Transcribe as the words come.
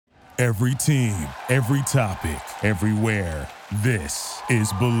Every team, every topic, everywhere. This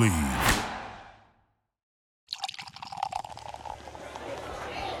is Believe.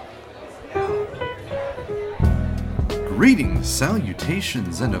 Greetings,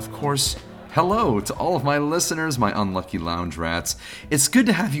 salutations, and of course, hello to all of my listeners, my Unlucky Lounge rats. It's good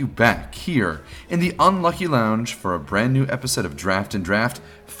to have you back here in the Unlucky Lounge for a brand new episode of Draft and Draft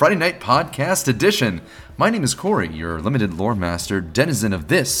Friday Night Podcast Edition. My name is Corey, your limited lore master, denizen of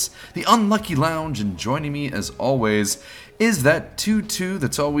this, the Unlucky Lounge, and joining me as always is that Tutu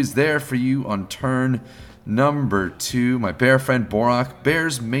that's always there for you on turn number 2, my bear friend Borak.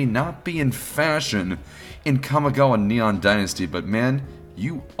 Bears may not be in fashion in Kamigawa Neon Dynasty, but man,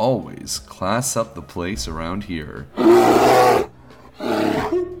 you always class up the place around here.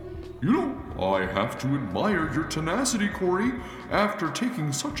 You know, I have to admire your tenacity, Corey, after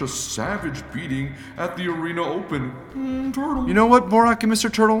taking such a savage beating at the Arena Open. Turtle. You know what, Borak and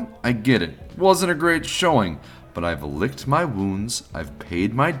Mr. Turtle? I get it. Wasn't a great showing, but I've licked my wounds, I've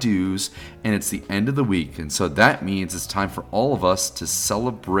paid my dues, and it's the end of the week, and so that means it's time for all of us to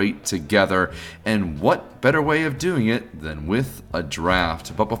celebrate together, and what better way of doing it than with a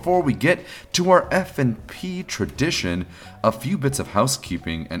draft. But before we get to our F&P tradition, a few bits of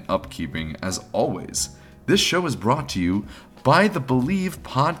housekeeping and upkeeping as always. This show is brought to you by the Believe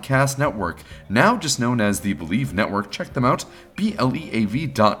Podcast Network, now just known as the Believe Network. Check them out,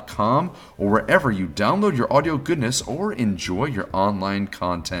 BLEAV.com, or wherever you download your audio goodness or enjoy your online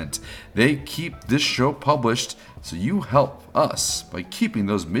content. They keep this show published, so you help us by keeping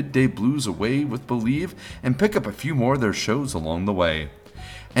those midday blues away with Believe and pick up a few more of their shows along the way.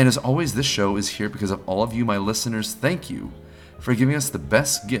 And as always, this show is here because of all of you, my listeners. Thank you for giving us the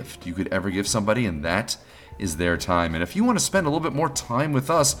best gift you could ever give somebody, and that is their time. And if you want to spend a little bit more time with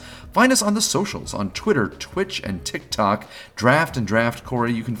us, find us on the socials, on Twitter, Twitch, and TikTok, Draft and Draft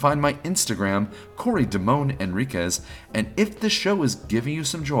Corey. You can find my Instagram, Corey Damone Enriquez. And if this show is giving you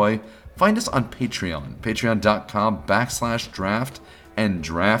some joy, find us on Patreon, patreon.com/draft and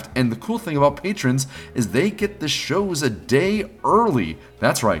draft. And the cool thing about patrons is they get the shows a day early.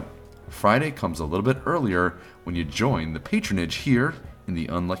 That's right, Friday comes a little bit earlier when you join the patronage here in the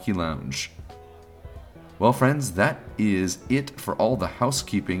Unlucky Lounge. Well, friends, that is it for all the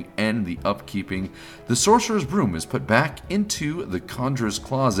housekeeping and the upkeeping. The Sorcerer's Broom is put back into the Conjurer's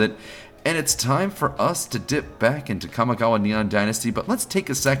Closet, and it's time for us to dip back into Kamigawa Neon Dynasty, but let's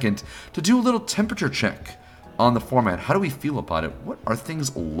take a second to do a little temperature check on the format. How do we feel about it? What are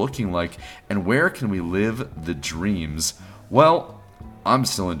things looking like? And where can we live the dreams? Well, I'm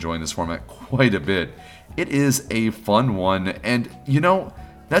still enjoying this format quite a bit. It is a fun one, and you know,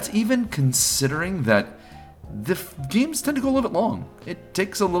 that's even considering that the games tend to go a little bit long. It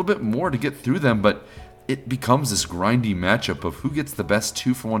takes a little bit more to get through them, but it becomes this grindy matchup of who gets the best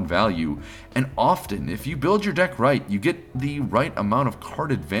 2-for-1 value. And often, if you build your deck right, you get the right amount of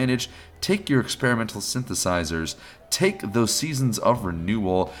card advantage. Take your experimental synthesizers, take those seasons of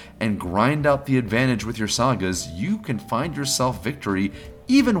renewal, and grind out the advantage with your sagas. You can find yourself victory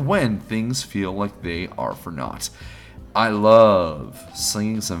even when things feel like they are for naught. I love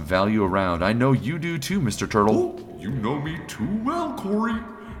slinging some value around. I know you do too, Mr. Turtle. Oh, you know me too well, Corey.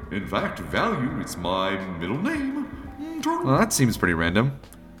 In fact, value is my middle name. Turtle. Well, that seems pretty random.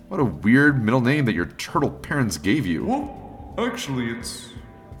 What a weird middle name that your turtle parents gave you. Well, actually, it's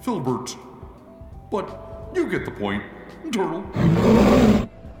Filbert. But you get the point, Turtle.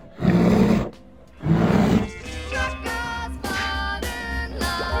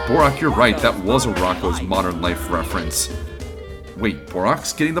 Borak, you're right, that was a Rocco's Modern Life reference. Wait,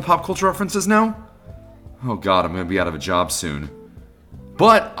 Borak's getting the pop culture references now? Oh god, I'm gonna be out of a job soon.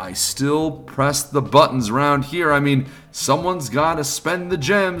 But I still press the buttons around here. I mean, someone's gotta spend the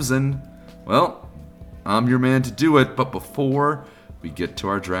gems, and, well, I'm your man to do it. But before we get to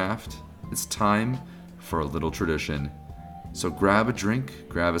our draft, it's time for a little tradition. So grab a drink,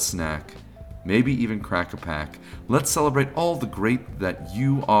 grab a snack, maybe even crack a pack. Let's celebrate all the great that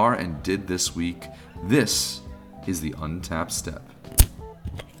you are and did this week. This is the Untapped Step.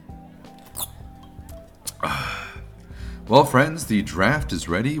 Well, friends, the draft is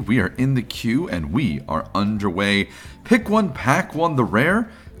ready. We are in the queue and we are underway. Pick one, pack one, the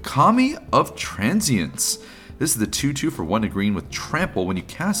rare Kami of Transience. This is the 2/2 for 1 green with Trample. When you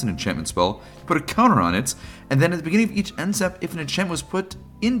cast an enchantment spell, you put a counter on it, and then at the beginning of each end step, if an enchantment was put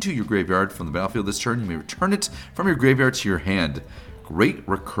into your graveyard from the battlefield this turn, you may return it from your graveyard to your hand. Great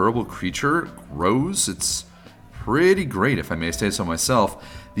recurable creature, grows. It's pretty great, if I may say so myself.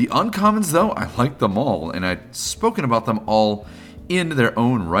 The uncommons, though, I like them all, and I've spoken about them all in their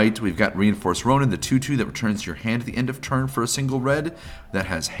own right. We've got Reinforced Ronin, the 2/2 that returns to your hand at the end of turn for a single red, that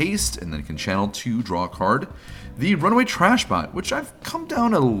has haste, and then can channel to draw a card. The Runaway Trashbot, which I've come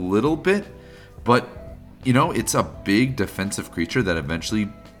down a little bit, but, you know, it's a big defensive creature that eventually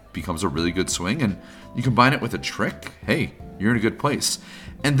becomes a really good swing, and you combine it with a trick, hey, you're in a good place.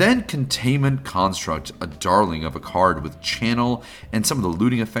 And then Containment Construct, a darling of a card with channel and some of the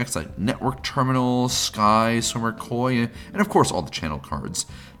looting effects like Network Terminal, Sky, Swimmer Koi, and of course all the channel cards.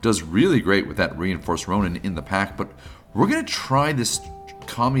 Does really great with that Reinforced Ronin in the pack, but we're going to try this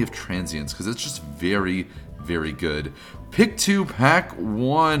Kami of Transience because it's just very, very good. Pick 2, pack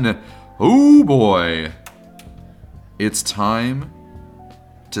 1. Oh boy. It's time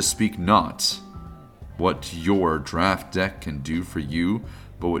to speak not what your draft deck can do for you,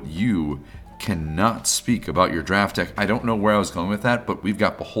 but what you cannot speak about your draft deck. I don't know where I was going with that, but we've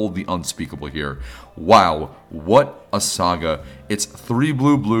got Behold the Unspeakable here. Wow, what a saga. It's 3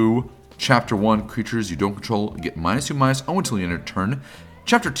 blue, Chapter 1, creatures you don't control get -2/-0 until you end your turn.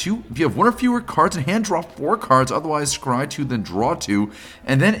 Chapter 2, if you have 1 or fewer cards in hand, draw 4 cards, otherwise scry 2, then draw 2,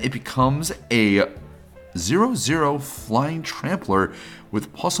 and then it becomes a 0/0 Flying Trampler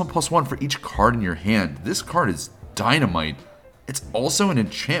with +1/+1 for each card in your hand. This card is dynamite. It's also an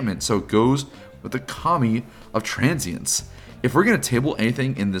enchantment, so it goes with the Kami of Transience. If we're going to table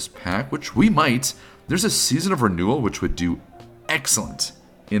anything in this pack, which we might, there's a Season of Renewal which would do excellent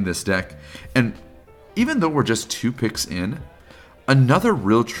in this deck. And even though we're just 2 picks in, another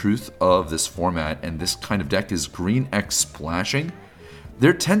real truth of this format and this kind of deck is Green X splashing.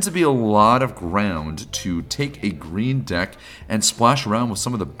 There tends to be a lot of ground to take a green deck and splash around with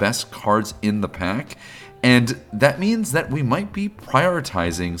some of the best cards in the pack, and that means that we might be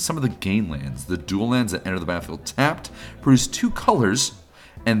prioritizing some of the gain lands, the dual lands that enter the battlefield tapped, produce 2 colors,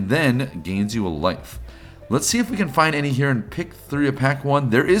 and then gains you a life. Let's see if we can find any here in pick 3 of pack 1.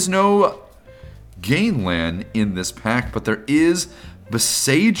 There is no gain land in this pack, but there is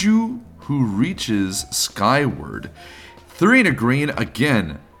Boseiju Who Reaches Skyward. 3 and a green,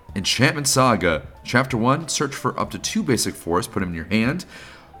 again, Enchantment Saga. Chapter 1, search for up to 2 basic forests, put them in your hand.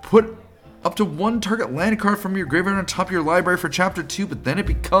 Put up to 1 target land card from your graveyard on top of your library for Chapter 2, but then it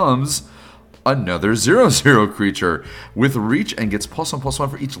becomes another 0/0 creature with reach and gets +1/+1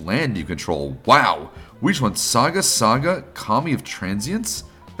 for each land you control. Wow! Which one? Saga, Kami of Transience?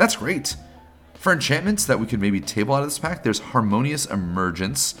 That's great. For enchantments that we could maybe table out of this pack, there's Harmonious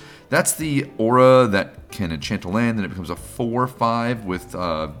Emergence. That's the aura that can enchant a land, and it becomes a 4/5 with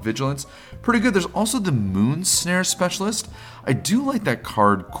Vigilance. Pretty good. There's also the Moon Snare Specialist. I do like that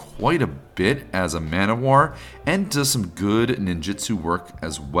card quite a bit as a Manowar, and does some good ninjutsu work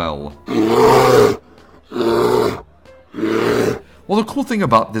as well. Well, the cool thing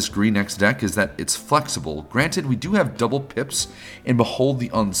about this Green X deck is that it's flexible. Granted, we do have double pips in Behold the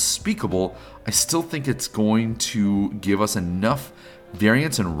Unspeakable. I still think it's going to give us enough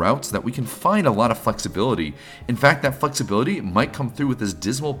variants and routes that we can find a lot of flexibility. In fact, that flexibility might come through with this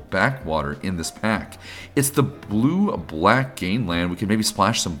Dismal Backwater in this pack. It's the blue-black gain land. We can maybe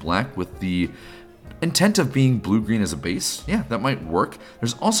splash some black with the intent of being blue-green as a base. Yeah, that might work.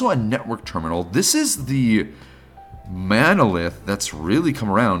 There's also a Network Terminal. This is the Manolith that's really come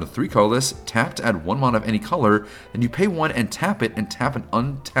around. 3 colorless, tapped, add 1 mana of any color, then you pay 1 and tap it, and tap an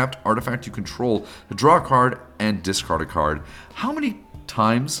untapped artifact you control to draw a card and discard a card. How many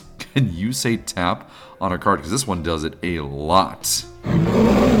times can you say tap on a card? Because this one does it a lot.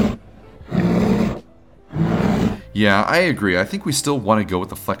 Yeah, I agree. I think we still want to go with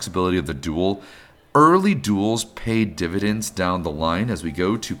the flexibility of the duel. Early duels pay dividends down the line as we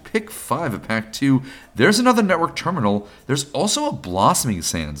go to pick 5 of pack 2. There's another Network Terminal. There's also a Blossoming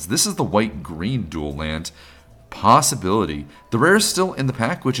Sands. This is the white-green dual land. Possibility. The rare is still in the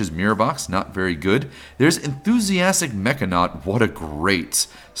pack, which is Mirror Box, not very good. There's Enthusiastic Mechanaut. What a great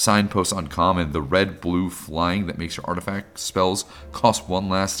signpost uncommon. The red-blue flying that makes your artifact spells cost 1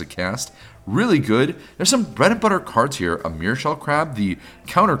 less to cast. Really good. There's some bread and butter cards here. A Mirror Shell Crab, the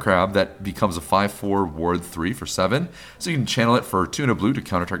counter crab that becomes a 5/4 ward 3 for 7. So you can channel it for 2 and a blue to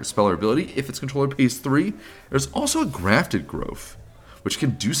counter target spell or ability if its controller pays 3. There's also a Grafted Growth, which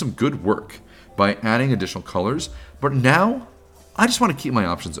can do some good work by adding additional colors. But now, I just want to keep my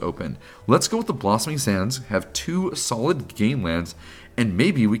options open. Let's go with the Blossoming Sands, have 2 solid gain lands, and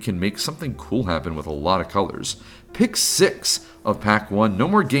maybe we can make something cool happen with a lot of colors. Pick 6 of pack 1. No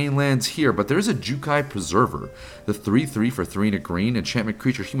more gain lands here, but there's a Jukai Preserver. The 3/3 for 3 and a green enchantment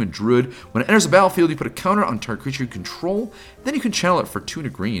creature, human druid. When it enters the battlefield, you put a counter on target creature you control, then you can channel it for 2 and a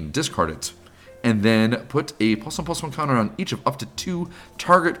green, discard it. and then put a +1/+1 counter on each of up to 2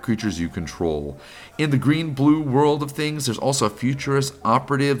 target creatures you control. In the green-blue world of things, there's also a Futurist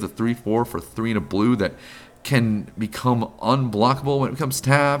Operative, the 3/4 for 3 and a blue that can become unblockable when it becomes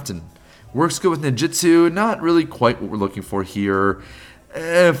tapped, and works good with Ninjutsu. Not really quite what we're looking for here.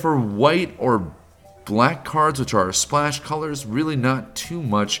 For white or black cards, which are splash colors, really not too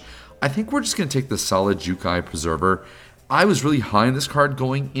much. I think we're just going to take the solid Jukai Preserver. I was really high on this card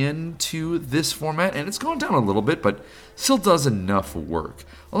going into this format, and it's gone down a little bit, but still does enough work.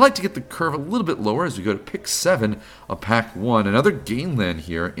 I like to get the curve a little bit lower as we go to pick 7 of pack 1. Another Gainland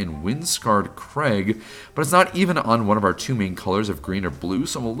here in Windscarred Crag, but it's not even on one of our 2 main colors of green or blue,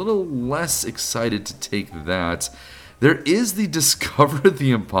 so I'm a little less excited to take that. There is the Discover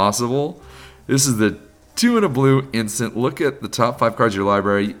the Impossible. This is the 2 and a blue instant. Look at the top 5 cards of your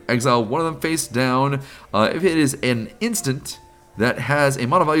library. Exile one of them face down. If it is an instant that has a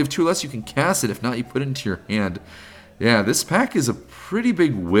mana value of 2 or less, you can cast it. If not, you put it into your hand. Yeah, this pack is a pretty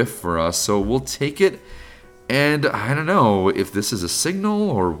big whiff for us, so we'll take it. And I don't know if this is a signal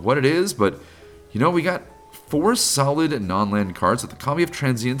or what it is, but you know, we got 4 solid non-land cards with the Kami of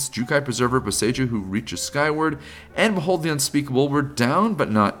Transience, Jukai Preserver, Boseiju Who Reaches Skyward, and Behold the Unspeakable. We're down but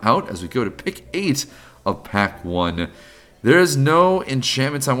not out as we go to pick 8 of pack 1. There is no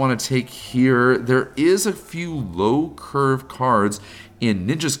enchantments I want to take here. There is a few low curve cards in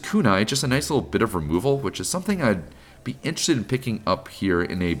Ninja's Kunai, just a nice little bit of removal, which is something I'd be interested in picking up here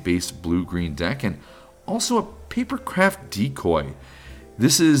in a base blue-green deck, and also a Papercraft Decoy.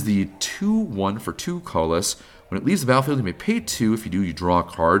 This is the 2/1 for 2 colorless. When it leaves the battlefield, you may pay 2. If you do, you draw a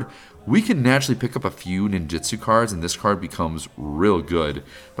card. We can naturally pick up a few ninjutsu cards, and this card becomes real good.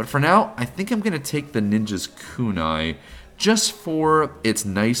 But for now, I think I'm going to take the Ninja's Kunai just for its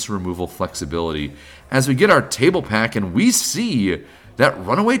nice removal flexibility. As we get our table pack, and we see that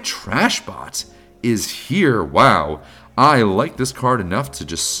Runaway Trashbot is here. Wow, I like this card enough to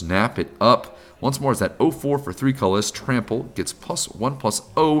just snap it up. Once more, is that 0/4 for 3 colors. Trample gets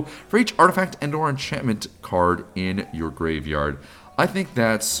 +1/+0 for each artifact and/or enchantment card in your graveyard. I think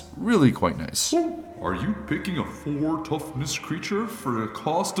that's really quite nice. Are you picking a 4 toughness creature for a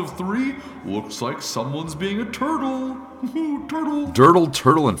cost of 3? Looks like someone's being a turtle. Turtle.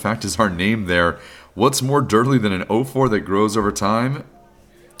 Turtle, in fact, is our name there. What's more dirtly than an 0/4 that grows over time?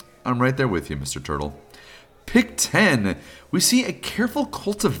 I'm right there with you, Mr. Turtle. Pick 10, we see a Careful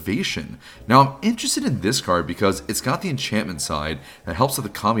Cultivation. Now, I'm interested in this card because it's got the enchantment side that helps with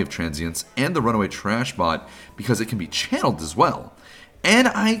the Kami of Transience and the Runaway Trashbot because it can be channeled as well. And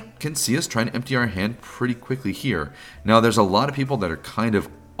I can see us trying to empty our hand pretty quickly here. Now, there's a lot of people that are kind of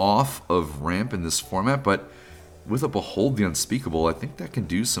off of ramp in this format, but with a Behold the Unspeakable, I think that can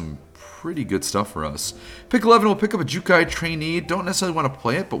do some pretty good stuff for us. Pick 11, we'll pick up a Jukai Trainee. Don't necessarily want to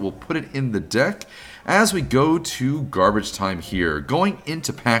play it, but we'll put it in the deck. As we go to garbage time here, going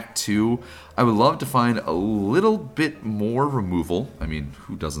into pack 2, I would love to find a little bit more removal. I mean,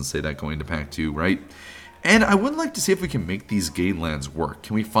 who doesn't say that going into pack 2, right? And I would like to see if we can make these Gainlands work.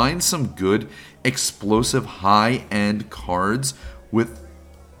 Can we find some good, explosive, high-end cards with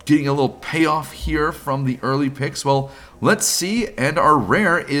getting a little payoff here from the early picks? Well, let's see, and our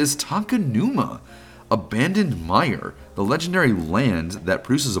rare is Takenuma, Abandoned Mire, the legendary land that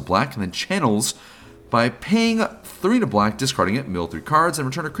produces a black and then channels by paying 3 to black, discarding it, mill 3 cards, and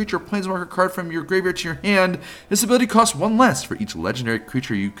return a creature or planeswalker card from your graveyard to your hand. This ability costs 1 less for each legendary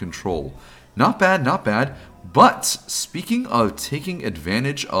creature you control. Not bad, not bad. But speaking of taking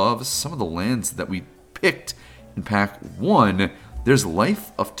advantage of some of the lands that we picked in pack 1, there's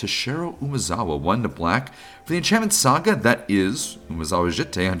Life of Toshiro Umezawa, 1 to black, for the Enchantment Saga that is Umezawa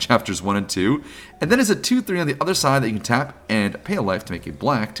Jitte on chapters 1 and 2, and then is a 2/3 on the other side that you can tap and pay a life to make a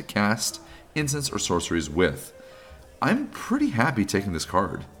black to cast instants or sorceries with. I'm pretty happy taking this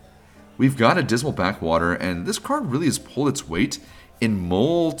card. We've got a Dismal Backwater, and this card really has pulled its weight in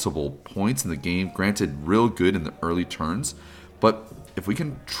multiple points in the game, granted real good in the early turns, but if we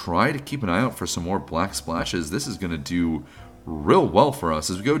can try to keep an eye out for some more black splashes, this is going to do real well for us.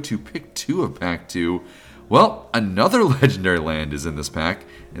 As we go to pick 2 of pack 2, well, another legendary land is in this pack,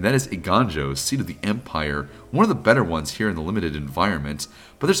 and that is Iganjo, Seat of the Empire, one of the better ones here in the limited environment.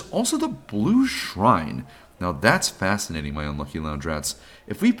 But there's also the Blue Shrine. Now that's fascinating, my unlucky lounge rats.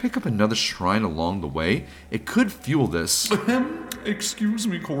 If we pick up another shrine along the way, it could fuel this. Excuse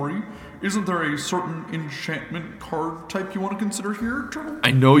me, Corey. Isn't there a certain enchantment card type you want to consider here, Turtle? I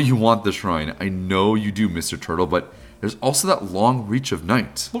know you want the shrine. I know you do, Mr. Turtle, but there's also that Long Reach of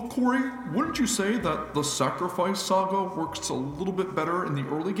Night. Look, Corey, wouldn't you say that the Sacrifice Saga works a little bit better in the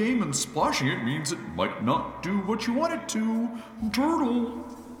early game, and splashing it means it might not do what you want it to, Turtle?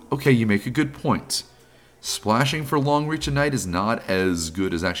 okay, you make a good point. Splashing for long reach at night is not as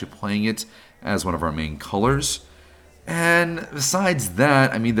good as actually playing it as one of our main colors. And besides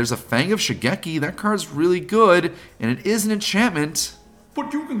that, I mean, there's a Fang of Shigeki. That card's really good, and it is an enchantment.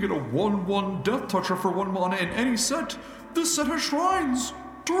 But you can get a 1/1 Death Toucher for 1 mana in any set. This set has shrines.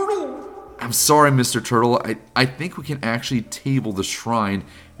 Turtle! I'm sorry, Mr. Turtle. I think we can actually table the shrine,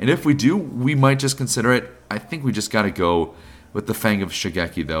 and if we do, we might just consider it. I think we just gotta go with the Fang of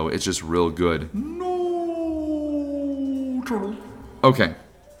Shigeki, though. It's just real good. No, Turtle. Okay.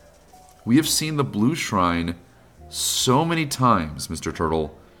 We have seen the blue shrine so many times, Mr.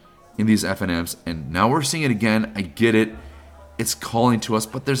 Turtle, in these FNMs, and now we're seeing it again. I get it. It's calling to us,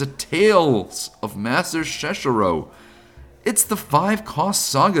 but there's a Tales of Master Sheshiro. It's the 5-cost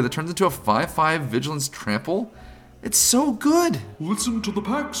saga that turns into a 5/5 Vigilance Trample. It's so good. Listen to the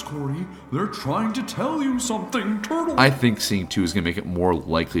packs, Corey. They're trying to tell you something, Turtle. I think seeing 2 is going to make it more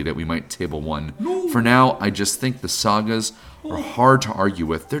likely that we might table 1. No. For now, I just think the sagas are hard to argue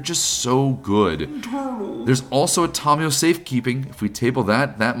with. They're just so good. Turtle. There's also a Tamio Safekeeping. If we table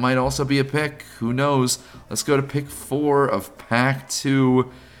that, that might also be a pick. Who knows? Let's go to pick 4 of Pack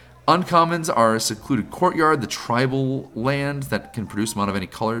 2. Uncommons are a Secluded Courtyard, the tribal land that can produce a mana of any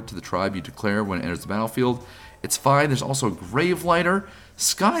color to the tribe you declare when it enters the battlefield. It's fine. There's also a Gravelighter.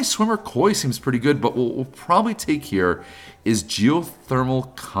 Sky Swimmer Koi seems pretty good, but what we'll probably take here is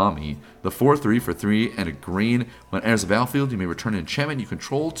Geothermal Kami, the 4/3 for 3 and a green. When it enters the battlefield, you may return an enchantment you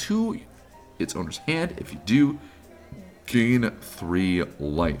control to its owner's hand. If you do, gain 3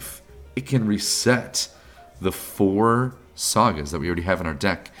 life. It can reset the 4 sagas that we already have in our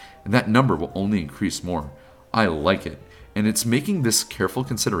deck, and that number will only increase more. I like it. And it's making this careful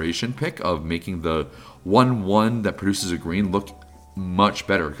consideration pick of making the 1/1 that produces a green look much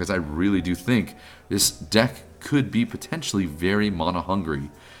better, because I really do think this deck could be potentially very mana hungry.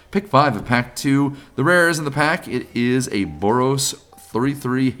 Pick 5 of Pack 2. The rares in the pack, it is a Boros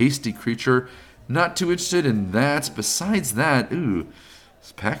 3/3 hasty creature. Not too interested in that. Besides that,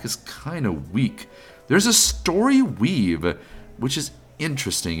 this pack is kind of weak. There's a Story Weave, which is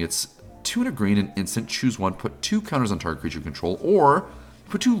interesting. It's 2 and a green, an instant. Choose 1, put 2 counters on target creature you control, or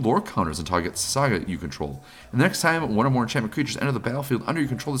put 2 lore counters on target saga you control. And the next time 1 or more enchantment creatures enter the battlefield under your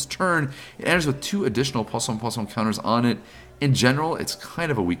control this turn, it enters with 2 additional +1/+1 counters on it. In general, it's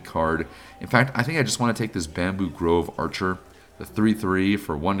kind of a weak card. In fact, I think I just want to take this Bamboo Grove Archer, the 3/3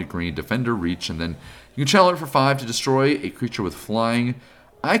 for 1 green, Defender Reach, and then you can channel it for 5 to destroy a creature with flying.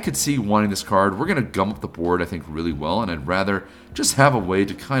 I could see wanting this card. We're going to gum up the board, I think, really well, and I'd rather just have a way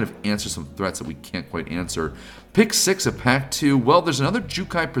to kind of answer some threats that we can't quite answer. Pick 6 of Pack 2. Well, there's another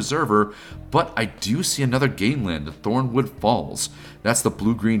Jukai Preserver, but I do see another Gainland, the Thornwood Falls. That's the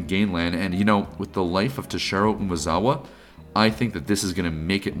blue-green Gainland, and with the life of Toshiro Umezawa, I think that this is going to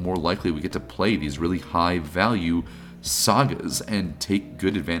make it more likely we get to play these really high-value sagas and take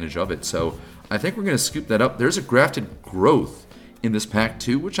good advantage of it. So I think we're going to scoop that up. There's a Grafted Growth in this pack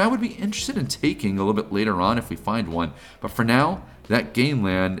too, which I would be interested in taking a little bit later on if we find one. But for now, that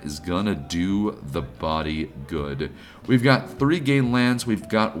Gainland is gonna do the body good. We've got 3 Gainlands, we've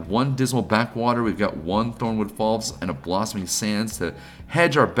got 1 Dismal Backwater, we've got 1 Thornwood Falls, and a Blossoming Sands to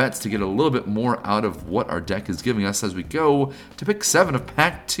hedge our bets to get a little bit more out of what our deck is giving us as we go to pick 7 of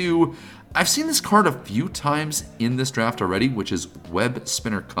Pack 2. I've seen this card a few times in this draft already, which is Web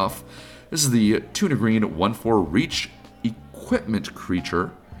Spinner Cuff. This is the 2 and a green 1/4 reach equipment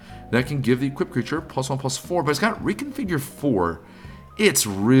creature that can give the equipped creature +1/+4, but it's got Reconfigure 4. It's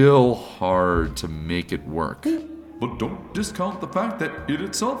real hard to make it work. But don't discount the fact that it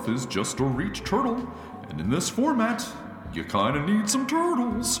itself is just a reach turtle, and in this format, you kind of need some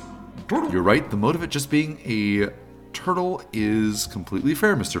turtles. Turtle. You're right, the motive of it just being a turtle is completely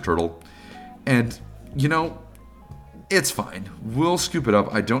fair, Mr. Turtle. And, it's fine. We'll scoop it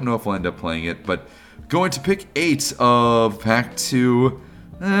up. I don't know if we'll end up playing it, but going to pick 8 of Pack 2.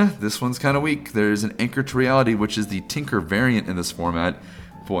 This one's kind of weak. There's an Anchor to Reality, which is the Tinker variant in this format.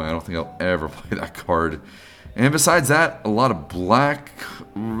 Boy, I don't think I'll ever play that card. And besides that, a lot of black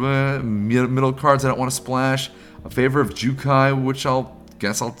middle cards I don't want to splash. A favor of Jukai, which I'll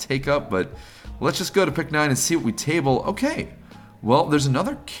take up, but let's just go to pick 9 and see what we table. Okay. Well, there's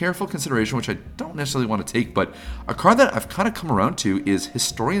another careful consideration, which I don't necessarily want to take, but a card that I've kind of come around to is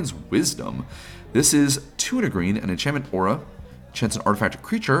Historian's Wisdom. This is 2 and a green, an enchantment aura, enchants an artifact or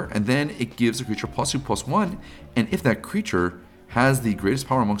creature, and then it gives the creature +2/+1, and if that creature has the greatest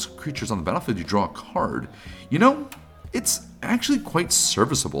power amongst creatures on the battlefield, you draw a card. It's actually quite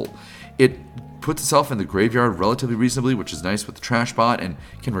serviceable. It puts itself in the graveyard relatively reasonably, which is nice with the trash bot, and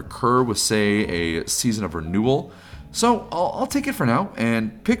can recur with, say, a Season of Renewal. So I'll take it for now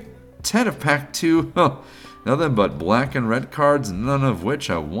and pick 10 of pack 2. Nothing but black and red cards, none of which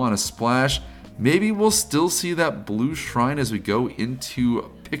I want to splash. Maybe we'll still see that blue shrine as we go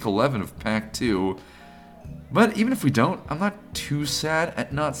into pick 11 of pack 2. But even if we don't, I'm not too sad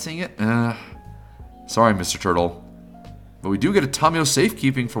at not seeing it. Sorry, Mr. Turtle. But we do get a Tamio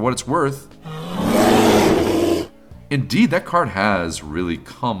Safekeeping for what it's worth. Indeed, that card has really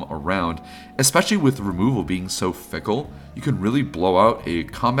come around, especially with removal being so fickle. You can really blow out a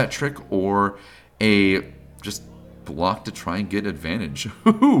combat trick or a just block to try and get advantage.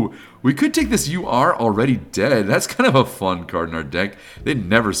 We could take this You Are Already Dead. That's kind of a fun card in our deck. They'd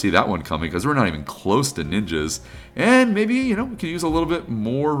never see that one coming because we're not even close to ninjas. And maybe, we could use a little bit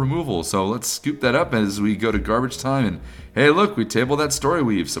more removal. So let's scoop that up as we go to garbage time. And hey, look, we table that Story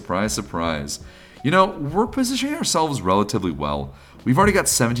Weave. Surprise, surprise. We're positioning ourselves relatively well. We've already got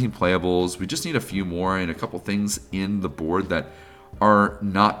 17 playables. We just need a few more and a couple things in the board that are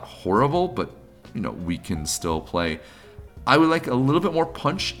not horrible, but, we can still play. I would like a little bit more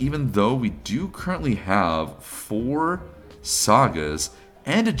punch, even though we do currently have 4 Sagas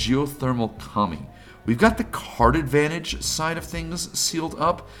and a Geothermal Kami. We've got the card advantage side of things sealed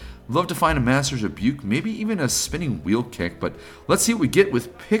up. Love to find a Master's Rebuke, maybe even a Spinning Wheel Kick, but let's see what we get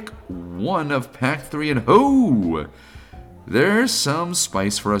with pick 1 of pack 3, and there's some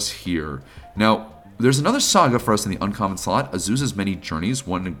spice for us here. Now, there's another Saga for us in the uncommon slot, Azusa's Many Journeys,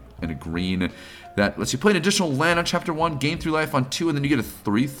 1 and a green, that lets you play an additional land on chapter 1, gain 3 life on 2, and then you get a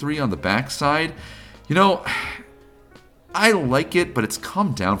 3/3 on the backside. I like it, but it's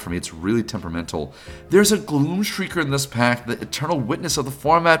come down for me. It's really temperamental. There's a Gloom Shrieker in this pack, the eternal witness of the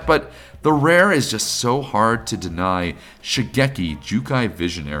format, but the rare is just so hard to deny. Shigeki, Jukai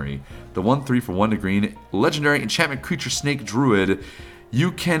Visionary, the 1/3 for 1 green, legendary enchantment creature snake druid.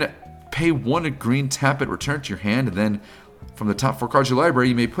 You can pay 1 green, tap it, return it to your hand, and then from the top 4 cards of your library,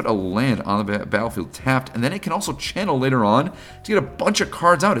 you may put a land on the battlefield tapped, and then it can also channel later on to get a bunch of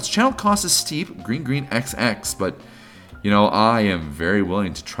cards out. Its channel cost is steep, green, XX, but I am very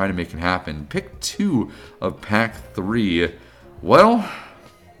willing to try to make it happen. Pick 2 of pack 3. Well,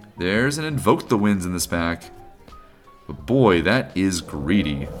 there's an Invoke the Winds in this pack. But boy, that is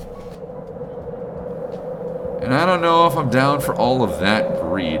greedy. And I don't know if I'm down for all of that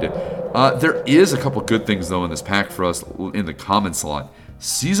greed. There is a couple good things, though, in this pack for us in the common slot.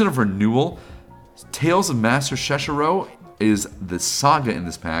 Season of Renewal. Tales of Master Sheshiro is the Saga in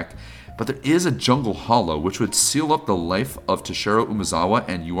this pack. But there is a Jungle Hollow, which would seal up the life of Toshiro Umezawa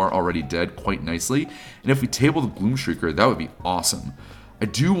and You Are Already Dead quite nicely. And if we table the Gloom Shrieker, that would be awesome. I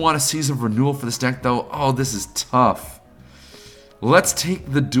do want a Season of Renewal for this deck, though. Oh, this is tough. Let's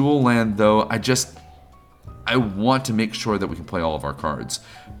take the dual land, though. I want to make sure that we can play all of our cards.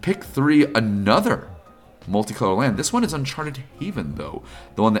 Pick 3, another multicolor land. This one is Uncharted Haven, though.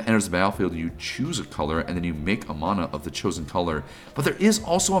 The one that enters the battlefield, you choose a color, and then you make a mana of the chosen color. But there is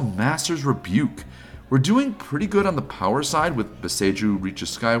also a Master's Rebuke. We're doing pretty good on the power side with Boseiju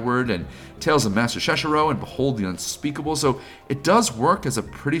Reaches Skyward and Tales of Master Sheshiro and Behold the Unspeakable, so it does work as a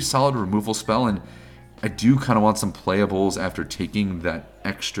pretty solid removal spell, and I do kind of want some playables after taking that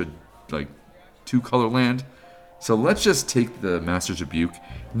extra, 2-color land. So let's just take the Master's Rebuke.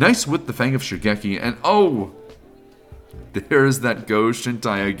 Nice with the Fang of Shigeki, and there's that Go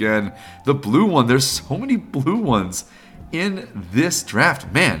Shintai again. The blue one, there's so many blue ones in this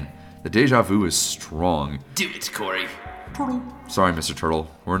draft. Man, the Deja Vu is strong. Do it, Corey. Turtle. Sorry, Mr.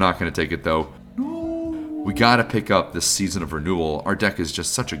 Turtle. We're not going to take it, though. No. We got to pick up this Season of Renewal. Our deck is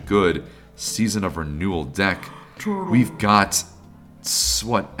just such a good Season of Renewal deck. Turtle. We've got,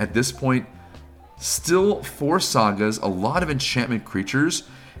 at this point, still 4 Sagas, a lot of enchantment creatures,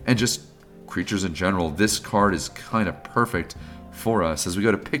 and just creatures in general. This card is kind of perfect for us as we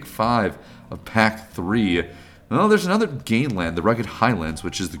go to pick 5 of pack 3. Well, there's another gain land, the Rugged Highlands,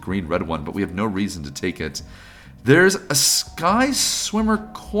 which is the green-red one, but we have no reason to take it. There's a Sky Swimmer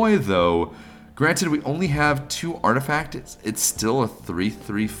Koi, though. Granted, we only have 2 artifacts. It's still a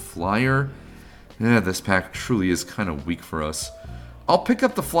 3/3 flyer. Yeah, this pack truly is kind of weak for us. I'll pick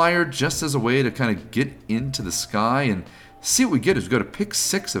up the flyer just as a way to kind of get into the sky and see what we get as we go to pick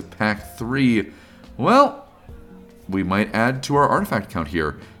 6 of pack 3. Well, we might add to our artifact count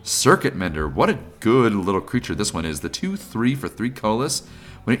here. Circuit Mender, what a good little creature this one is. The 2/3 for 3 colorless.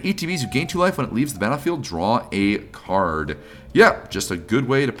 When it ETBs, you gain 2 life. When it leaves the battlefield, draw a card. Yeah, just a good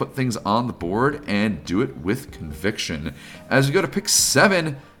way to put things on the board and do it with conviction. As we go to pick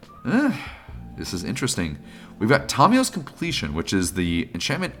 7, this is interesting. We've got Tamio's Completion, which is the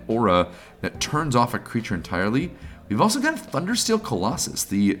enchantment aura that turns off a creature entirely. We've also got Thundersteel Colossus,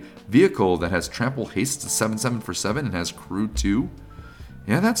 the vehicle that has Trample Haste to 7/7 for 7 and has Crew 2.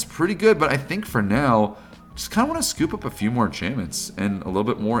 Yeah, that's pretty good, but I think for now, just kind of want to scoop up a few more enchantments and a little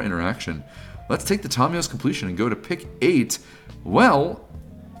bit more interaction. Let's take the Tamiyo's Completion and go to pick 8. Well,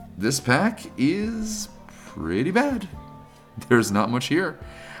 this pack is pretty bad. There's not much here.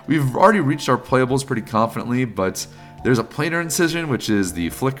 We've already reached our playables pretty confidently, but there's a Planar Incision, which is the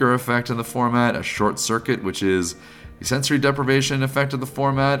flicker effect in the format, a Short Circuit, which is the sensory deprivation effect of the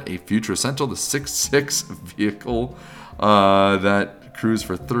format, a Future Sentinel, the 6/6 vehicle that crews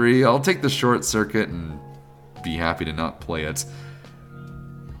for 3. I'll take the Short Circuit and be happy to not play it.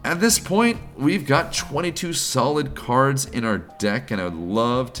 At this point, we've got 22 solid cards in our deck, and I would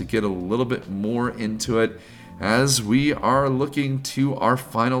love to get a little bit more into it as we are looking to our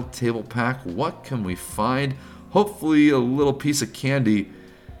final table pack. What can we find? Hopefully a little piece of candy.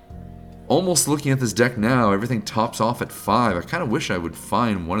 Almost looking at this deck now, everything tops off at 5. I kind of wish I would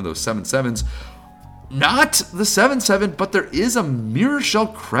find one of those 7/7s. Not the 7/7, but there is a Mirror Shell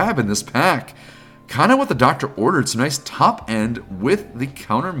Crab in this pack. Kind of what the doctor ordered. Some nice top end with the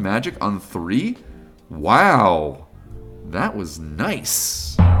counter magic on 3. Wow. That was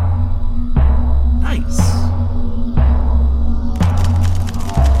nice. Nice.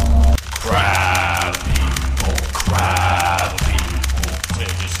 Crab people, they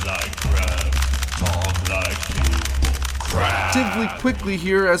just like crab, talk like people, crab. Relatively quickly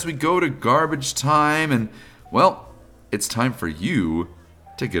here as we go to garbage time, and well, it's time for you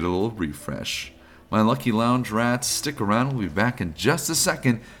to get a little refresh. My lucky lounge rats, stick around. We'll be back in just a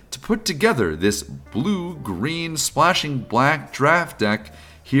second to put together this blue, green, splashing black draft deck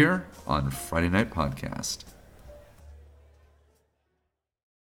here on Friday Night Podcast.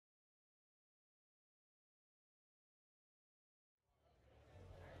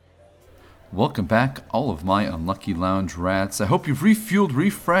 Welcome back, all of my unlucky lounge rats. I hope you've refueled,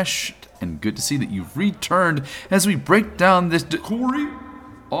 refreshed, and good to see that you've returned as we break down this... Corey,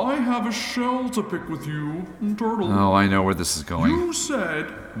 I have a shell to pick with you, Turtle. Oh, I know where this is going. You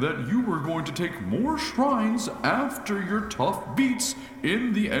said that you were going to take more shrines after your tough beats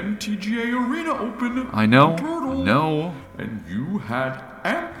in the MTGA Arena Open. I know. Turtle. No. And you had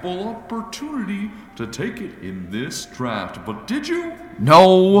ample opportunity to take it in this draft, but did you?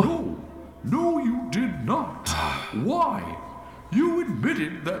 No. No, you did not. Why? You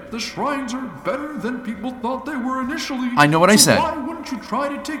admitted that the shrines are better than people thought they were initially. I know what I said. Why wouldn't you try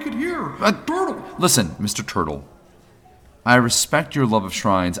to take it here? Turtle! Listen, Mr. Turtle. I respect your love of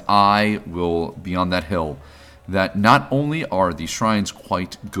shrines. I will be on that hill. That not only are the shrines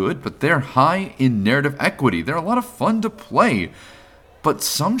quite good, but they're high in narrative equity. They're a lot of fun to play. But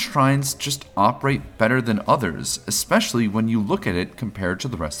some shrines just operate better than others, especially when you look at it compared to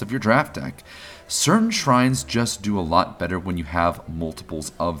the rest of your draft deck. Certain shrines just do a lot better when you have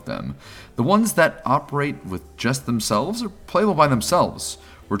multiples of them. The ones that operate with just themselves are playable by themselves.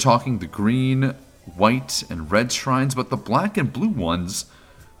 We're talking the green, white, and red shrines, but the black and blue ones,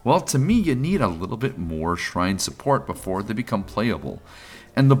 well, to me, you need a little bit more shrine support before they become playable.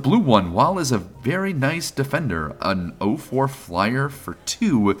 And the blue one, while is a very nice defender, an 0/4 flyer for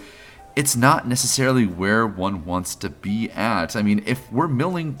 2, it's not necessarily where one wants to be at. I mean, if we're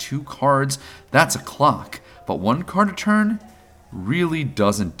milling 2 cards, that's a clock. But 1 card a turn really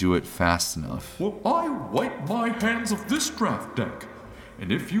doesn't do it fast enough. Well, I wipe my hands of this draft deck.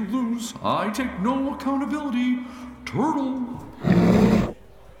 And if you lose, I take no accountability. Turtle.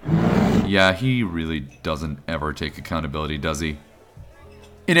 Yeah, he really doesn't ever take accountability, does he?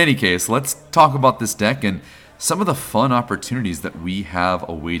 In any case, let's talk about this deck and some of the fun opportunities that we have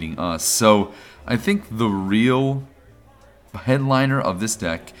awaiting us. So, I think the real headliner of this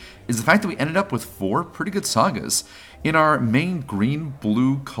deck is the fact that we ended up with 4 pretty good sagas. In our main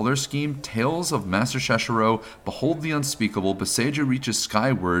green-blue color scheme, Tales of Master Sheshiro, Behold the Unspeakable, Boseiju Reaches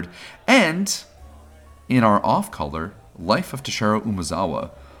Skyward, and in our off-color, Life of Toshiro Umezawa.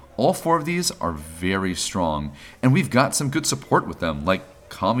 All 4 of these are very strong, and we've got some good support with them, like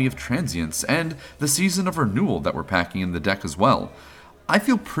Kami of Transience and the Season of Renewal that we're packing in the deck as well. I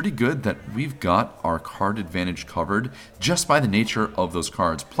feel pretty good that we've got our card advantage covered just by the nature of those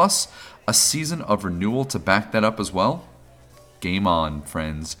cards, plus a Season of Renewal to back that up as well. Game on,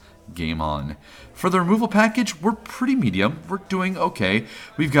 friends. Game on. For the removal package, we're pretty medium. We're doing okay.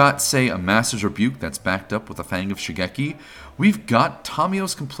 We've got, say, a Master's Rebuke that's backed up with a Fang of Shigeki. We've got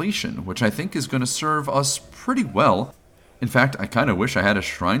Tamiyo's Completion, which I think is going to serve us pretty well. In fact, I kind of wish I had a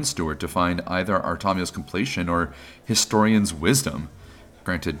Shrine Steward to find either our Tamiyo's Completion or Historian's Wisdom.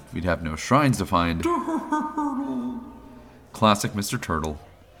 Granted, we'd have no shrines to find. Turtle. Classic Mr. Turtle.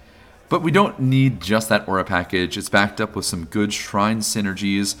 But we don't need just that aura package. It's backed up with some good shrine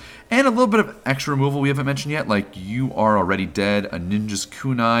synergies and a little bit of extra removal we haven't mentioned yet, like You Are Already Dead, a Ninja's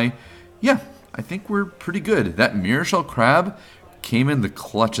Kunai. Yeah, I think we're pretty good. That Mirror Shell Crab came in the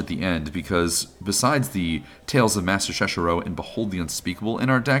clutch at the end because besides the Tales of Master Sheshiro and Behold the Unspeakable in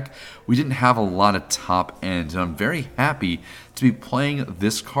our deck, we didn't have a lot of top end, and I'm very happy to be playing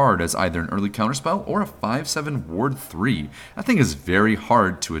this card as either an early counterspell or a 5/7 Ward 3. That thing is very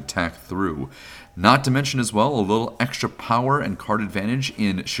hard to attack through. Not to mention as well a little extra power and card advantage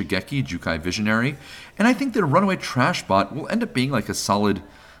in Shigeki Jukai Visionary, and I think the Runaway Trash Bot will end up being like a solid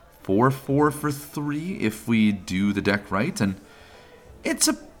 4/4 for 3 if we do the deck right, and it's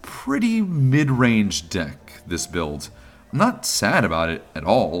a pretty mid-range deck, this build. I'm not sad about it at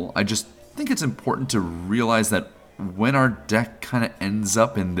all. I just think it's important to realize that when our deck kind of ends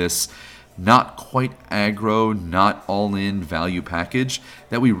up in this not quite aggro, not all-in value package,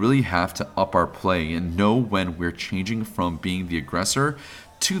 that we really have to up our play and know when we're changing from being the aggressor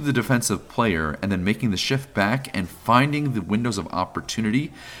to the defensive player and then making the shift back and finding the windows of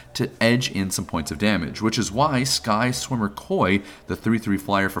opportunity to edge in some points of damage, which is why Sky Swimmer Koi, the 3/3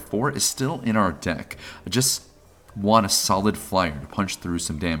 flyer for 4, is still in our deck. I just want a solid flyer to punch through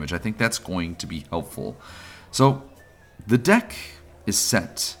some damage. I think that's going to be helpful. So the deck is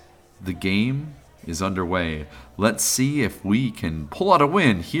set. The game is underway. Let's see if we can pull out a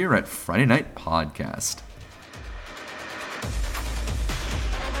win here at Friday Night Podcast.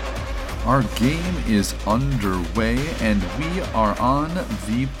 Our game is underway, and we are on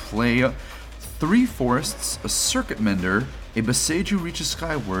the play 3 forests, a Circuit Mender, a Boseiju Reaches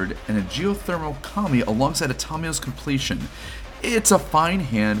Skyward, and a Geothermal Kami alongside a Tamio's Completion. It's a fine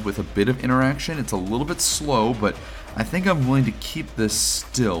hand with a bit of interaction. It's a little bit slow, but I think I'm willing to keep this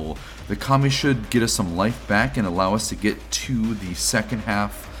still. The Kami should get us some life back and allow us to get to the second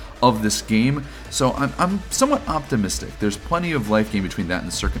half of this game, so I'm somewhat optimistic. There's plenty of life gain between that and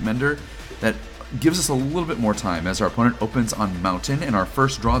the Circuit Mender that gives us a little bit more time as our opponent opens on Mountain, and our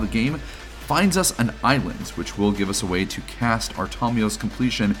first draw of the game finds us an island, which will give us a way to cast our Tamio's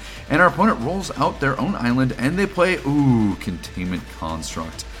Completion, and our opponent rolls out their own island and they play, Containment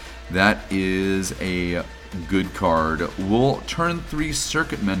Construct. That is a good card. We'll turn 3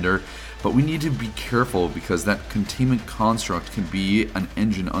 Circuit Mender, but we need to be careful because that Containment Construct can be an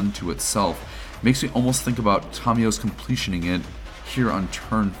engine unto itself. Makes me almost think about Tamio's Completioning it here on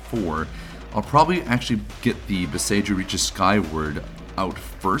turn 4. I'll probably actually get the Boseiju Reaches Skyward out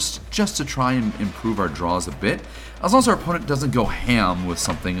first, just to try and improve our draws a bit. As long as our opponent doesn't go ham with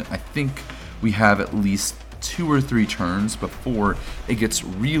something, I think we have at least 2 or 3 turns before it gets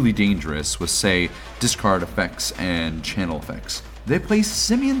really dangerous with, say, discard effects and channel effects. They play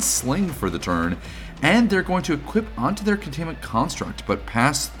Simian Sling for the turn, and they're going to equip onto their Containment Construct, but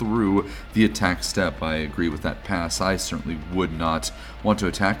pass through the attack step. I agree with that pass. I certainly would not want to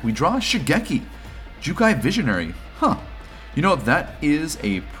attack. We draw Shigeki, Jukai Visionary. You know, that is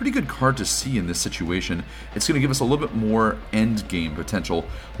a pretty good card to see in this situation. It's going to give us a little bit more end game potential.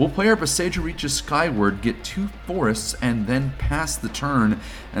 We'll play our Boseiju Reaches Skyward, get 2 forests, and then pass the turn,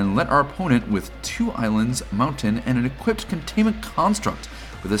 and let our opponent with 2 islands, mountain, and an equipped Containment Construct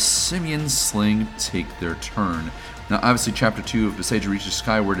with a Simian Sling take their turn. Now, obviously, Chapter 2 of Boseiju Reaches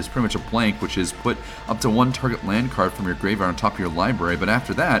Skyward is pretty much a blank, which is put up to 1 target land card from your graveyard on top of your library, but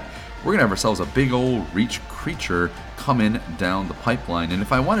after that, we're going to have ourselves a big old reach creature coming down the pipeline. And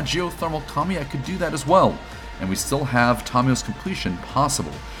if I want a Geothermal Kami, I could do that as well. And we still have Tamio's Completion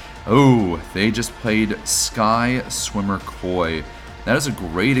possible. They just played Sky Swimmer Koi. That is a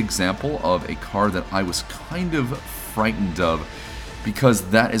great example of a card that I was kind of frightened of, because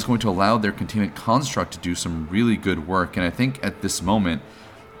that is going to allow their Containment Construct to do some really good work. And I think at this moment,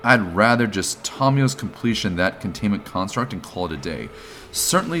 I'd rather just Tamio's Completion that Containment Construct and call it a day.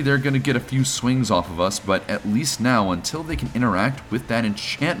 Certainly they're going to get a few swings off of us, but at least now, until they can interact with that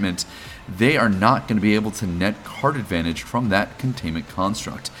enchantment, they are not going to be able to net card advantage from that Containment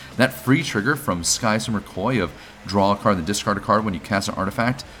Construct. That free trigger from Sky Swimmer Koi of draw a card and discard a card when you cast an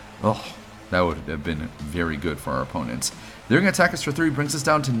artifact, that would have been very good for our opponents. They're going to attack us for 3, brings us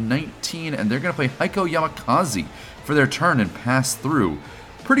down to 19, and they're going to play Heiko Yamakaze for their turn and pass through.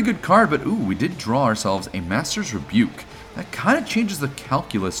 Pretty good card, but we did draw ourselves a Master's Rebuke. That kind of changes the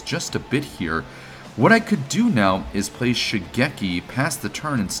calculus just a bit here. What I could do now is play Shigeki past the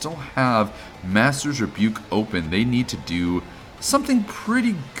turn and still have Master's Rebuke open. They need to do something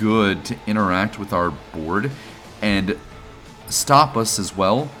pretty good to interact with our board and stop us as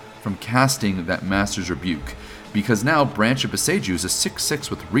well from casting that Master's Rebuke. Because now Branch of Boseiju is a 6/6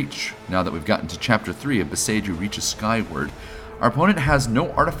 with Reach, now that we've gotten to Chapter 3 of Boseiju Reaches Skyward. Our opponent has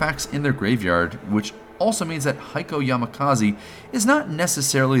no artifacts in their graveyard, which also means that Heiko Yamakaze is not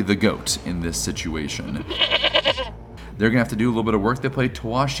necessarily the GOAT in this situation. They're going to have to do a little bit of work. They play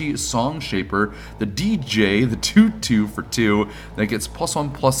Towashi Songshaper, the DJ, the 2/2 for 2 that gets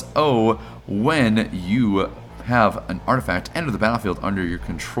 +1/+0 when you have an artifact enter the battlefield under your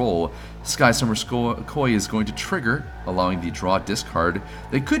control. Sky Summer Koi is going to trigger, allowing the draw discard.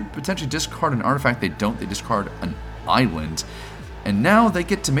 They could potentially discard an artifact. They don't. They discard an island. And now they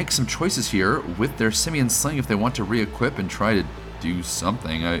get to make some choices here with their Simian Sling if they want to re-equip and try to do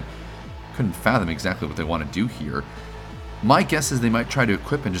something. I couldn't fathom exactly what they want to do here. My guess is they might try to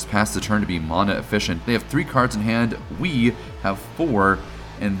equip and just pass the turn to be mana efficient. They have 3 cards in hand, we have 4,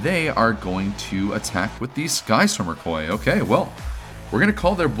 and they are going to attack with the Sky Stormer Koi. Okay, well, we're going to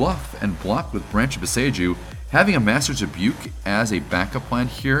call their bluff and block with Branch of Boseiju. Having a Master's Rebuke as a backup plan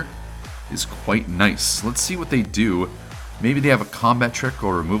here is quite nice. Let's see what they do. Maybe they have a combat trick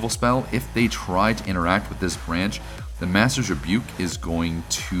or removal spell. If they try to interact with this branch, the Master's Rebuke is going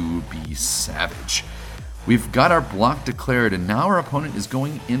to be savage. We've got our block declared, and now our opponent is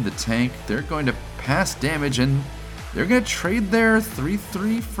going in the tank. They're going to pass damage, and they're going to trade their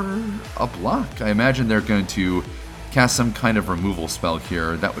 3/3 for a block. I imagine they're going to cast some kind of removal spell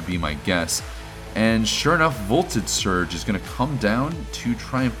here. That would be my guess. And sure enough, Voltage Surge is going to come down to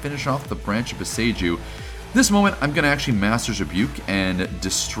try and finish off the Branch of Boseiju. This moment, I'm going to actually Master's Rebuke and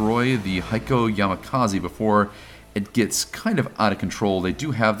destroy the Heiko Yamakaze before it gets kind of out of control. They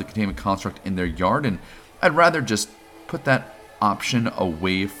do have the Containment Construct in their yard, and I'd rather just put that option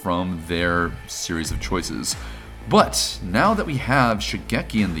away from their series of choices. But now that we have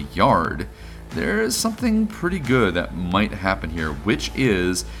Shigeki in the yard, there is something pretty good that might happen here, which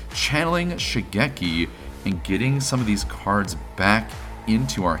is channeling Shigeki and getting some of these cards back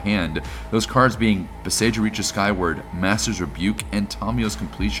into our hand. Those cards being Boseiju Reaches Skyward, Master's Rebuke, and Tamio's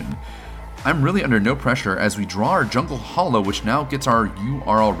Completion. I'm really under no pressure as we draw our Jungle Hollow, which now gets our You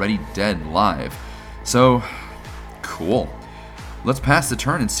Are Already Dead live. So, cool. Let's pass the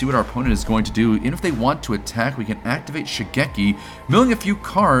turn and see what our opponent is going to do. And if they want to attack, we can activate Shigeki, milling a few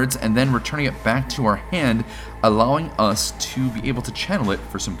cards and then returning it back to our hand, allowing us to be able to channel it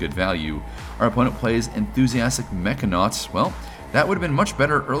for some good value. Our opponent plays Enthusiastic Mechanaut. Well, that would have been much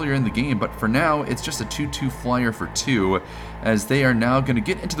better earlier in the game, but for now, it's just a 2/2 flyer for 2, as they are now going to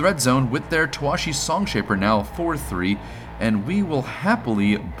get into the red zone with their Towashi Songshaper, now 4/3, and we will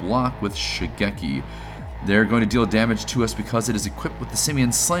happily block with Shigeki. They're going to deal damage to us because it is equipped with the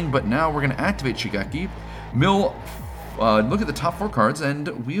Simian Sling, but now we're going to activate Shigeki, mill, look at the top 4 cards,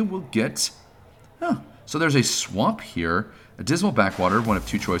 and we will get... So there's a Swamp here, a Dismal Backwater, one of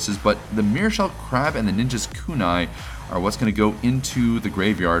 2 choices, but the Mirrorshell Crab and the Ninja's Kunai are what's going to go into the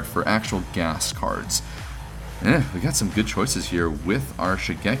graveyard for actual gas cards. We got some good choices here with our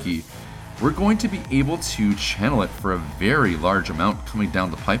Shigeki. We're going to be able to channel it for a very large amount coming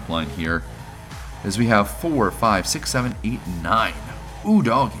down the pipeline here, as we have 4, 5, 6, 7, 8, 9. Ooh,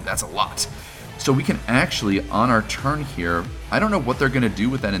 doggy, that's a lot. So we can actually, on our turn here, I don't know what they're going to do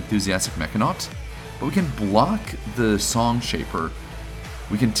with that Enthusiastic Mechanaut, but we can block the Songshaper.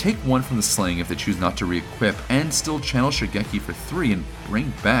 We can take 1 from the Sling if they choose not to re-equip, and still channel Shigeki for 3 and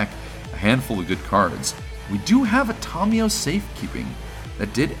bring back a handful of good cards. We do have a Tamio Safekeeping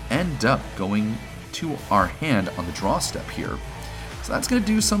that did end up going to our hand on the draw step here. So that's going to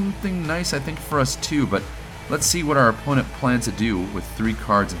do something nice, I think, for us too, but let's see what our opponent plans to do with 3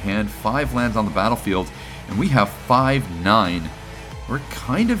 cards in hand, 5 lands on the battlefield, and we have 5/9. We're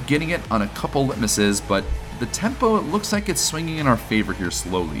kind of getting it on a couple litmuses, but the tempo, it looks like it's swinging in our favor here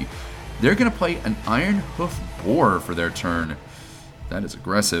slowly. They're going to play an Iron Hoof Boar for their turn. That is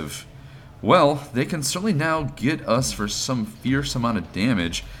aggressive. Well, they can certainly now get us for some fierce amount of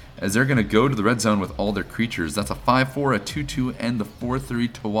damage, as they're going to go to the red zone with all their creatures. That's a 5/4, a 2/2, and the 4/3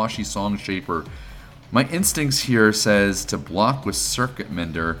 Towashi Songshaper. My instincts here says to block with Circuit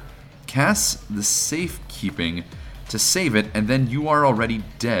Mender, cast the Safekeeping to save it, and then You Are Already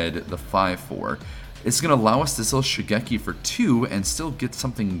Dead, the 5/4. It's going to allow us to still Shigeki for 2 and still get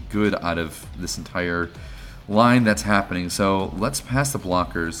something good out of this entire line that's happening. So let's pass the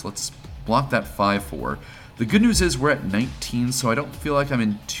blockers. Let's block that 5/4. The good news is we're at 19, so I don't feel like I'm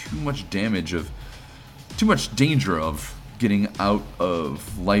in too much danger of getting out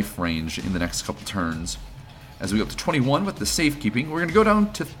of life range in the next couple turns. As we go up to 21 with the Safekeeping, we're going to go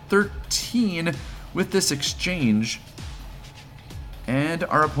down to 13 with this exchange. And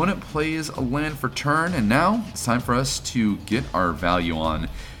our opponent plays a land for turn, and now it's time for us to get our value on.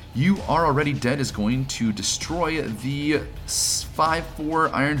 You Are Already Dead is going to destroy the 5/4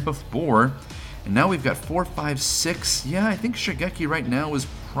 Iron Hoof Boar, And now we've got 4, 5, 6. Yeah, I think Shigeki right now is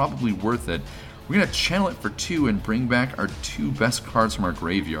probably worth it. We're going to channel it for 2 and bring back our 2 best cards from our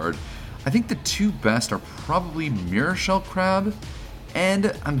graveyard. I think the 2 best are probably Mirror Shell Crab,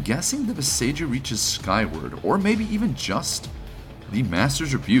 and I'm guessing the Boseiju reaches Skyward, or maybe even just the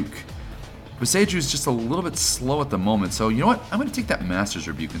Master's Rebuke. Boseiju is just a little bit slow at the moment, so you know what? I'm going to take that Master's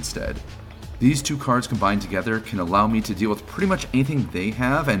Rebuke instead. These 2 cards combined together can allow me to deal with pretty much anything they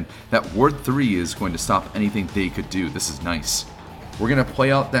have, and that Ward 3 is going to stop anything they could do. This is nice. We're going to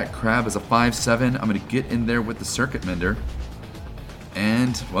play out that Crab as a 5/7. I'm going to get in there with the Circuit Mender.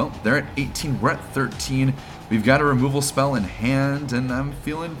 And, well, they're at 18, we're at 13. We've got a removal spell in hand, and I'm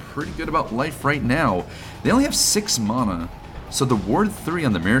feeling pretty good about life right now. They only have 6 mana, so the Ward 3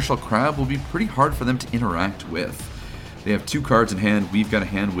 on the Mirror Shell Crab will be pretty hard for them to interact with. They have 2 cards in hand. We've got a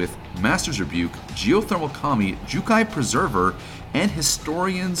hand with Master's Rebuke, Geothermal Kami, Jukai Preserver, and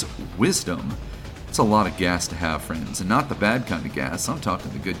Historian's Wisdom. It's a lot of gas to have, friends, and not the bad kind of gas. I'm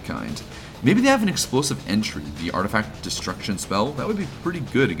talking the good kind. Maybe they have an Explosive Entry, the Artifact Destruction spell. That would be pretty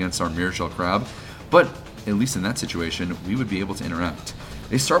good against our Mirror Shell Crab, but at least in that situation, we would be able to interact.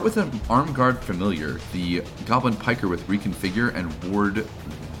 They start with an Arm Guard Familiar, the Goblin Piker with Reconfigure, and Ward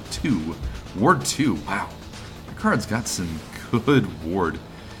 2. Ward 2, wow. The card's got some good ward.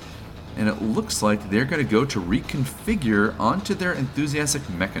 And it looks like they're going to go to Reconfigure onto their Enthusiastic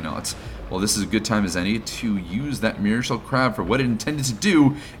Mechanauts. Well, this is a good time as any to use that Mirror Shell Crab for what it intended to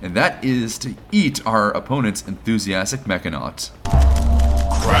do, and that is to eat our opponent's Enthusiastic Mechanaut.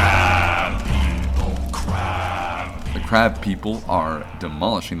 Crab people, crab. The Crab people are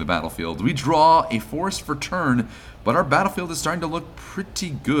demolishing the battlefield. We draw a forest for turn, but our battlefield is starting to look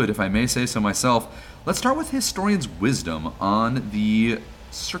pretty good, if I may say so myself. Let's start with Historian's Wisdom on the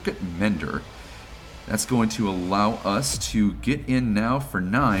Circuit Mender. That's going to allow us to get in now for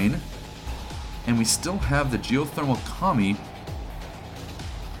 9. And we still have the Geothermal Kami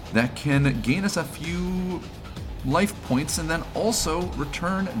that can gain us a few life points and then also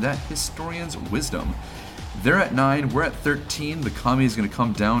return that Historian's Wisdom. They're at 9, we're at 13. The Kami is going to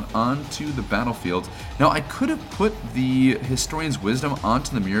come down onto the battlefield. Now, I could have put the Historian's Wisdom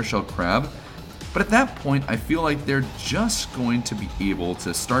onto the Mirror Shell Crab, but at that point, I feel like they're just going to be able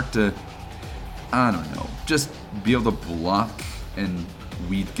to start to, I don't know, just be able to block and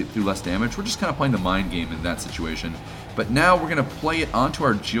we'd get through less damage. We're just kind of playing the mind game in that situation. But now we're going to play it onto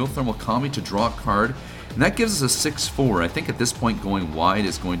our Geothermal Kami to draw a card, and that gives us a 6/4. I think at this point going wide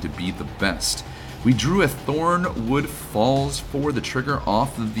is going to be the best. We drew a Thornwood Falls for the trigger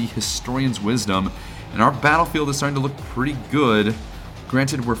off of the Historian's Wisdom, and our battlefield is starting to look pretty good.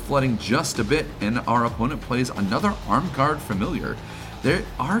 Granted, we're flooding just a bit, and our opponent plays another Arm Guard Familiar. They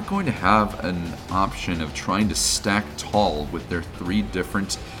are going to have an option of trying to stack tall with their 3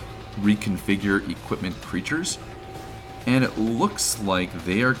 different Reconfigure equipment creatures. And it looks like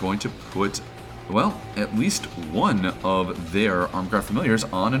they are going to put, well, at least one of their Arm Guard Familiars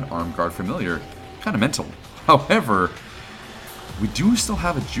on an Arm Guard Familiar. Kind of mental. However, we do still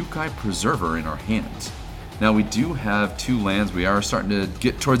have a Jukai Preserver in our hands. Now, we do have 2 lands. We are starting to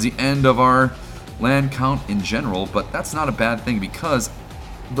get towards the end of our land count in general, but that's not a bad thing because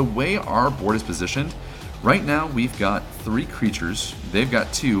the way our board is positioned, right now we've got 3 creatures, they've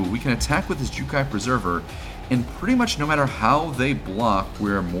got 2, we can attack with this Jukai Preserver, and pretty much no matter how they block,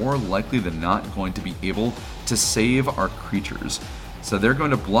 we're more likely than not going to be able to save our creatures. So they're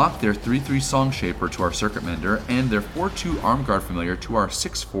going to block their 3/3 Song Shaper to our Circuit Mender, and their 4/2 Arm Guard Familiar to our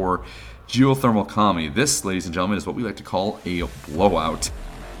 6/4 Geothermal Kami. This, ladies and gentlemen, is what we like to call a blowout.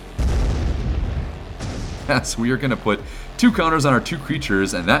 Yes, we are going to put 2 counters on our 2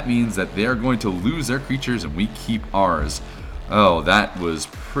 creatures, and that means that they are going to lose their creatures and we keep ours. Oh, that was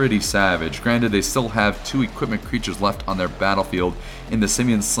pretty savage. Granted, they still have 2 equipment creatures left on their battlefield in the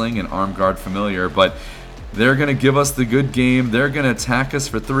Simian Sling and Arm Guard Familiar, but they're going to give us the good game. They're going to attack us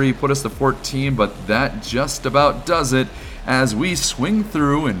for 3, put us to 14, but that just about does it as we swing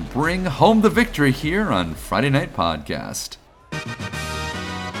through and bring home the victory here on Friday Night Podcast.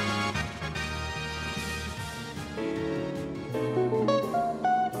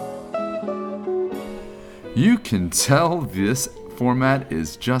 You can tell this format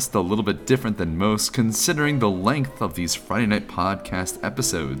is just a little bit different than most, considering the length of these Friday Night Podcast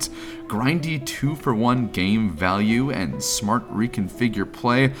episodes. Grindy 2-for-1 game value and smart reconfigure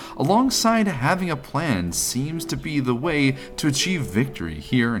play, alongside having a plan, seems to be the way to achieve victory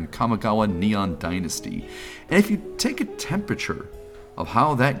here in Kamigawa Neon Dynasty. And if you take a temperature of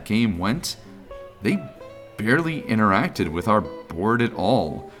how that game went, they barely interacted with our board at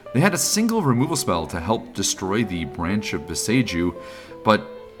all. They had a single removal spell to help destroy the Branch of Boseiju, but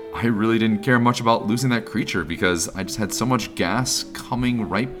I really didn't care much about losing that creature because I just had so much gas coming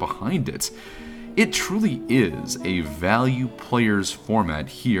right behind it. It truly is a value players format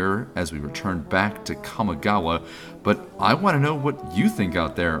here as we return back to Kamigawa, but I want to know what you think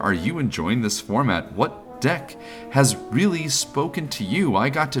out there. Are you enjoying this format? What deck has really spoken to you? I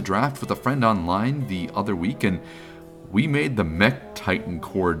got to draft with a friend online the other week and we made the Mech Titan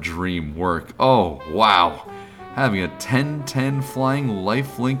core dream work. Oh, wow. Having a 10/10 flying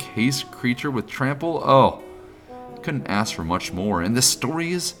lifelink haste creature with trample, oh, couldn't ask for much more. And the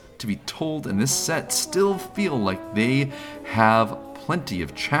stories to be told in this set still feel like they have plenty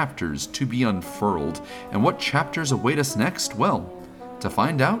of chapters to be unfurled. And what chapters await us next? Well, to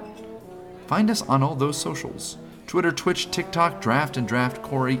find out, find us on all those socials. Twitter, Twitch, TikTok, Draft and Draft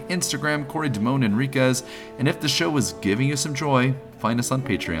Corey, Instagram, Corey Damone Enriquez, and if the show is giving you some joy, find us on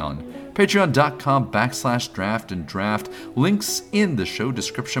Patreon. Patreon.com/draft and draft. Links in the show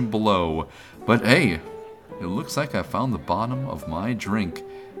description below. But hey, it looks like I found the bottom of my drink.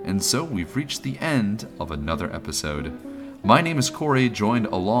 And so we've reached the end of another episode. My name is Corey, joined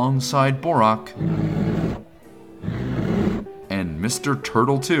alongside Borak and Mr.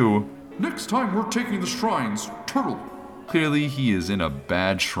 Turtle 2. Next time we're taking the shrines, Turtle. Clearly he is in a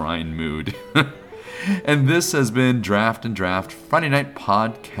bad shrine mood. And this has been Draft and Draft Friday Night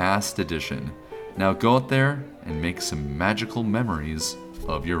Podcast Edition. Now go out there and make some magical memories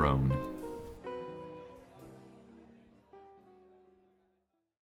of your own.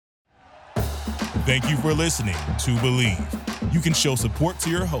 Thank you for listening to Believe. You can show support to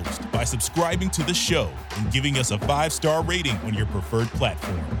your host by subscribing to the show and giving us a 5-star rating on your preferred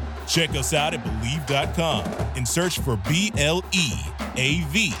platform. Check us out at Believe.com and search for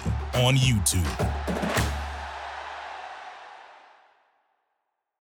BLEAV on YouTube.